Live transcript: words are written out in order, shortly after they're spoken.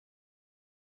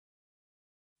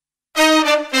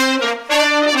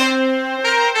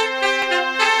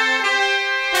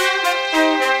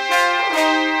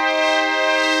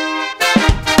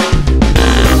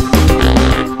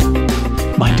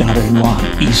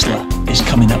Isla is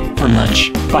coming up for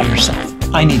lunch by herself.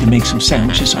 I need to make some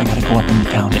sandwiches, so I gotta go up in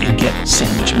town and get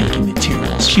sandwich making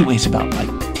materials. She weighs about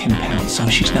like 10 pounds, so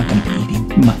she's not gonna be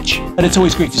eating much. But it's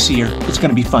always great to see her. It's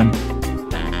gonna be fun.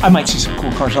 I might see some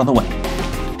cool cars on the way.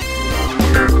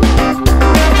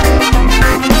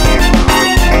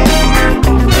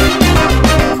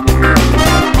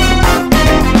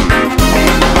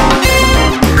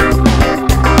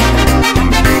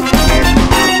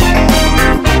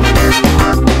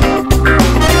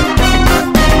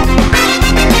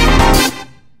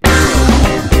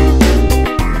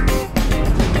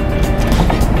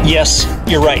 Yes,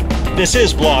 you're right. This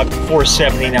is vlog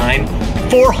 479.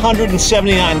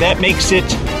 479, that makes it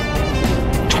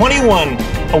 21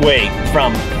 away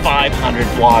from 500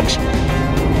 vlogs.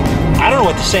 I don't know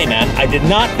what to say, man. I did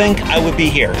not think I would be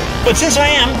here. But since I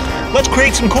am, let's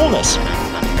create some coolness.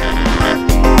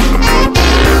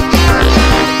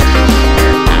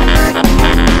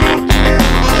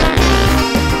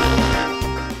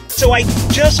 So I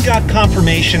just got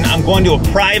confirmation I'm going to a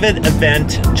private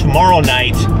event tomorrow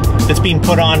night that's being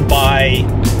put on by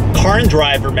Car and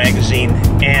Driver magazine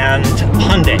and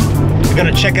Hyundai. We're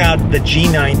gonna check out the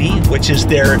G90, which is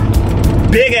their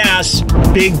big ass,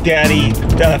 big daddy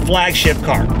flagship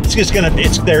car.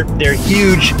 It's their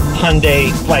huge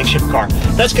Hyundai flagship car.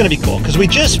 That's gonna be cool because we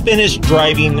just finished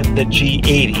driving the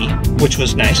G80, which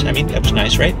was nice. I mean, that was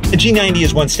nice, right? The G90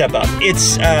 is one step up.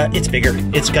 It's bigger.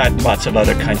 It's got lots of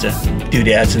other kinds of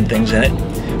doodads and things in it.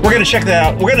 We're gonna check that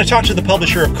out. We're gonna talk to the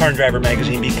publisher of Car and Driver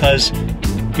magazine because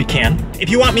we can. If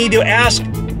you want me to ask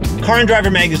Car and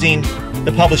Driver magazine,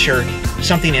 the publisher,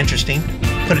 something interesting,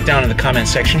 put it down in the comment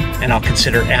section and I'll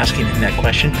consider asking him that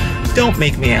question. Don't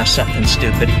make me ask something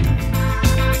stupid.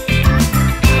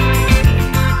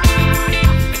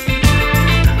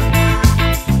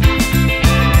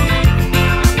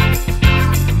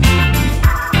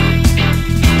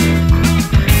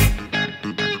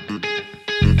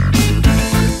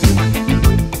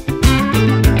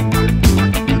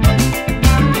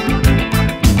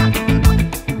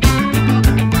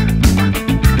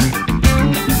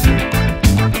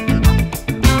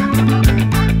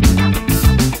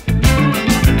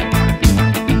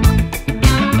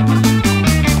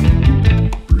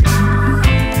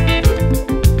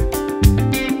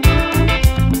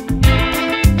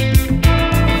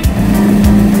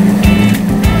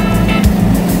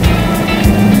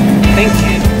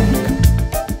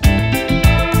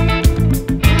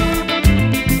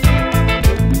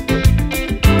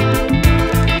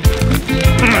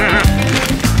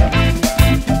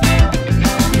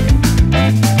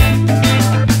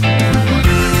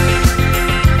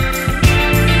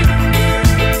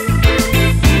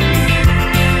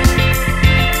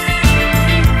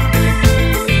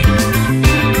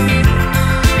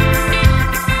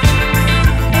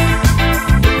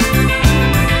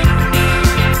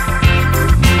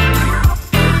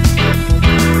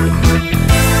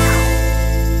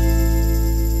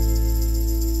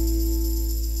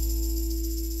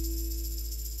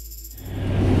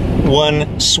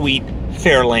 One sweet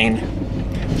Fairlane,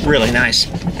 really nice,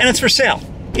 and it's for sale.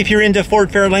 If you're into Ford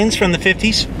Fairlanes from the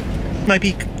 50s, might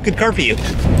be a good car for you.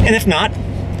 And if not,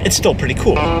 it's still pretty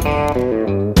cool.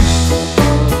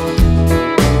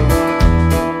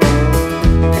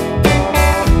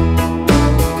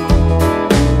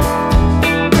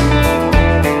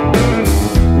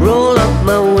 Roll up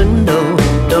my window,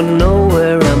 don't know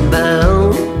where I'm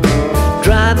bound.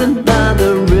 Driving by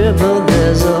the river,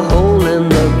 there's a hole in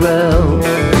the ground.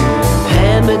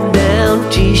 Hand-me-down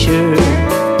t-shirt,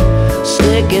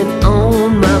 sticking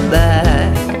on my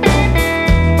back.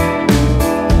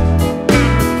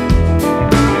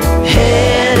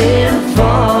 Heading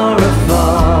for a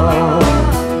fall,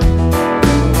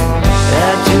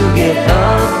 had to get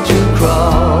up to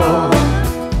crawl.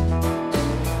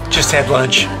 Just had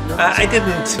lunch. I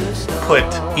didn't put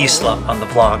Isla on the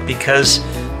vlog because,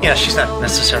 yeah, she's not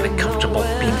necessarily comfortable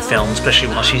being filmed, especially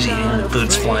while she's eating and the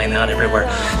food's flying out everywhere.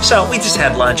 So we just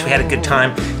had lunch. We had a good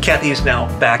time. Kathy is now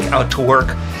back out to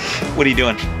work. What are you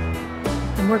doing?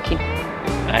 I'm working.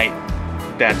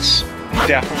 That's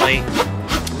definitely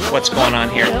what's going on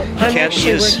here. Nope, I'm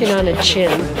actually working on a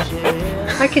chin.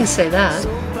 I can say that.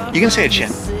 You can say a chin.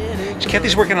 So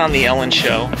Kathy's working on the Ellen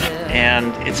show,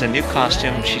 and it's a new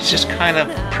costume. She's just kind of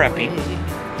prepping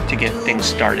to get things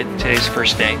started. Today's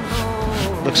first day.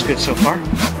 Looks good so far.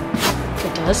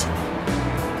 It does.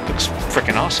 Looks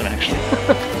freaking awesome, actually.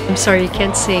 I'm sorry you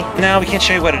can't see. No, we can't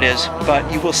show you what it is, but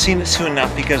you will see it soon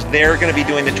enough because they're going to be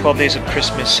doing the 12 Days of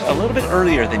Christmas a little bit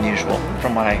earlier than usual,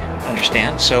 from what I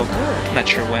understand. So, I'm not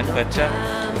sure when, but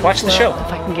watch the show. If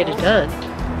I can get it done.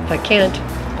 If I can't,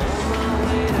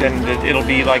 then it'll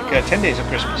be like 10 days of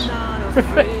Christmas.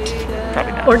 Right.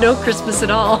 Probably not. Or no Christmas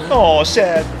at all. Oh,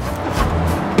 sad.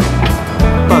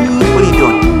 Bug, what are you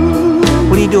doing?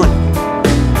 What are you doing?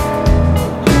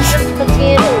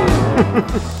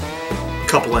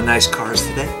 Couple of nice cars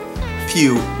today.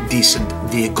 Few decent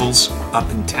vehicles up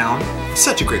in town.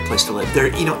 Such a great place to live.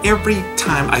 There, you know, every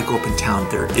time I go up in town,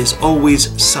 there is always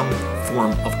some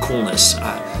form of coolness.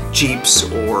 Jeeps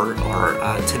or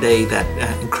today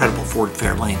that incredible Ford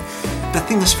Fairlane. That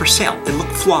thing is for sale. It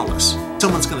looked flawless.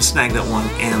 Someone's going to snag that one,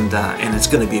 and it's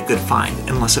going to be a good find.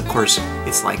 Unless, of course,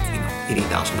 it's like, you know,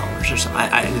 $80,000 or something.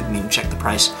 I didn't even check the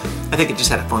price. I think it just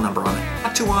had a phone number on it.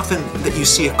 Not too often that you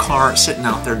see a car sitting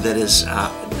out there that is,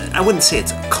 I wouldn't say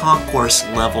it's a concourse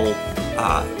level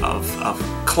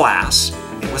of class.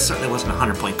 It certainly wasn't a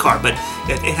 100-point car, but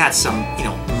it had some, you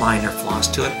know, minor flaws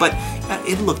to it. But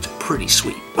it looked pretty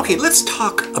sweet. Okay, let's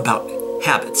talk about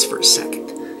habits for a second.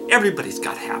 Everybody's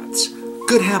got habits.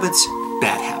 Good habits,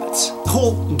 bad habits. The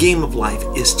whole game of life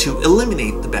is to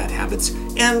eliminate the bad habits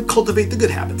and cultivate the good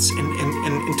habits.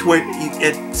 And to where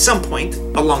at some point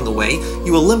along the way,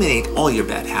 you eliminate all your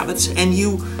bad habits and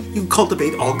you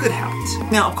cultivate all good habits.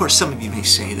 Now, of course, some of you may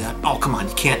say that, oh, come on,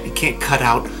 you can't cut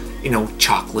out, you know,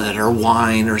 chocolate or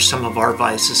wine or some of our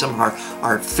vices, some of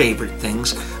our favorite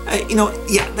things. You know,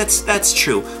 yeah, that's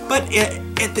true. But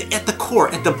at the core,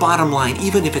 at the bottom line,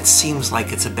 even if it seems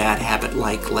like it's a bad habit,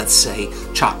 like let's say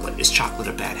chocolate, is chocolate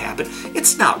a bad habit?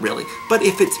 It's not really. But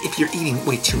if you're eating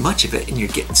way too much of it and you're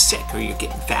getting sick or you're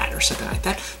getting fat or something like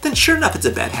that, then sure enough, it's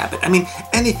a bad habit. I mean,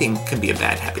 anything can be a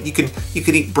bad habit. You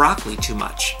could eat broccoli too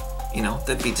much. You know,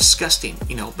 that'd be disgusting,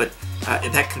 you know, but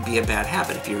that could be a bad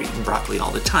habit if you're eating broccoli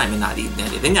all the time and not eating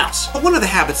anything else. But one of the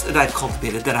habits that I've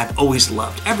cultivated that I've always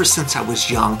loved, ever since I was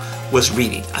young, was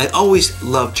reading. I always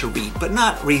loved to read, but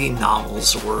not reading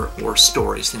novels or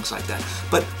stories, things like that,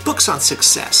 but books on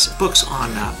success, books on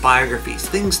biographies,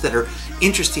 things that are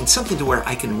interesting, something to where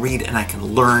I can read and I can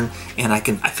learn and I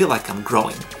feel like I'm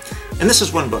growing. And this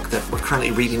is one book that we're currently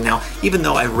reading now, even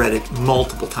though I've read it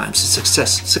multiple times,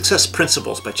 Success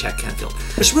Principles by Jack Canfield.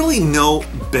 There's really no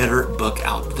better book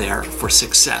out there for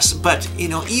success. But, you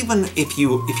know, even if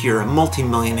you're a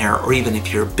multimillionaire or even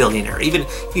if you're a billionaire, even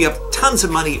if you have tons of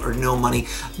money or no money,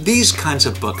 these kinds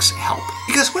of books help.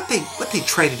 Because what they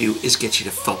try to do is get you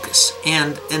to focus.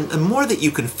 And the more that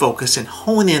you can focus and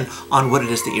hone in on what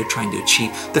it is that you're trying to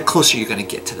achieve, the closer you're going to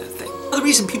get to that thing. The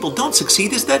reason people don't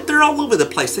succeed is that they're all over the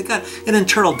place. They got an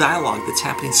internal dialogue that's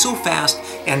happening so fast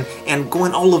and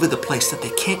going all over the place that they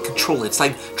can't control it. It's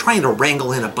like trying to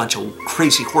wrangle in a bunch of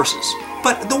crazy horses.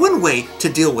 But the one way to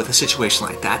deal with a situation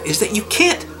like that is that you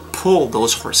can't pull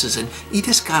those horses in. You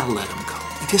just gotta let them go.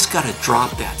 You just gotta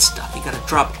drop that stuff. You gotta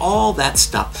drop all that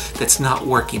stuff that's not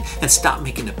working and stop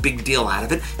making a big deal out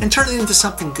of it and turn it into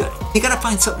something good. You gotta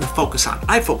find something to focus on.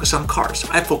 I focus on cars.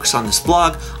 I focus on this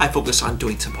vlog. I focus on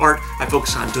doing some art. I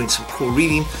focus on doing some cool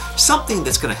reading. Something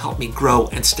that's gonna help me grow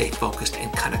and stay focused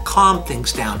and kind of calm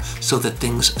things down so that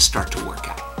things start to work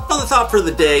out. Well, the thought for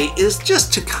the day is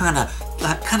just to kind of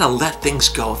let things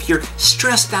go. If you're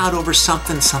stressed out over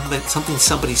something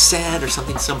somebody said or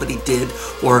something somebody did,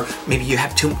 or maybe you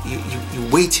have you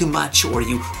weigh too much, or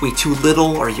you weigh too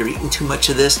little, or you're eating too much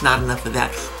of this, not enough of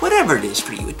that, whatever it is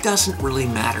for you, it doesn't really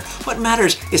matter. What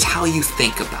matters is how you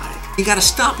think about it. You got to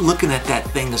stop looking at that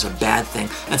thing as a bad thing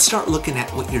and start looking at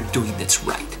what you're doing that's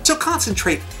right. So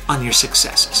concentrate on your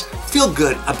successes. Feel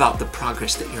good about the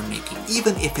progress that you're making,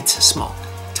 even if it's small,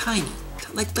 tiny.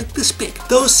 Like this big.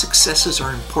 Those successes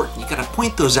are important. You gotta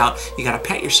point those out, you gotta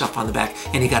pat yourself on the back,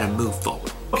 and you gotta move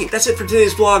forward. Okay, that's it for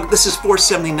today's vlog. This is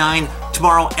 479.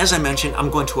 Tomorrow, as I mentioned, I'm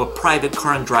going to a private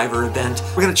car and driver event.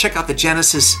 We're gonna check out the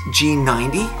Genesis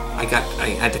G90. I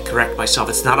had to correct myself.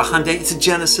 It's not a Hyundai, it's a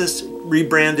Genesis,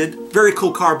 rebranded. Very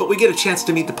cool car, but we get a chance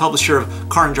to meet the publisher of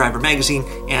Car and Driver magazine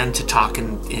and to talk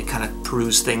and kind of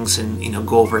peruse things and, you know,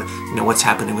 go over, you know, what's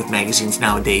happening with magazines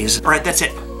nowadays. All right, that's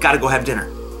it. Gotta go have dinner.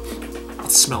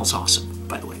 It smells awesome.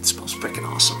 By the way, it smells freaking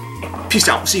awesome. Peace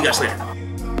out. See you guys later.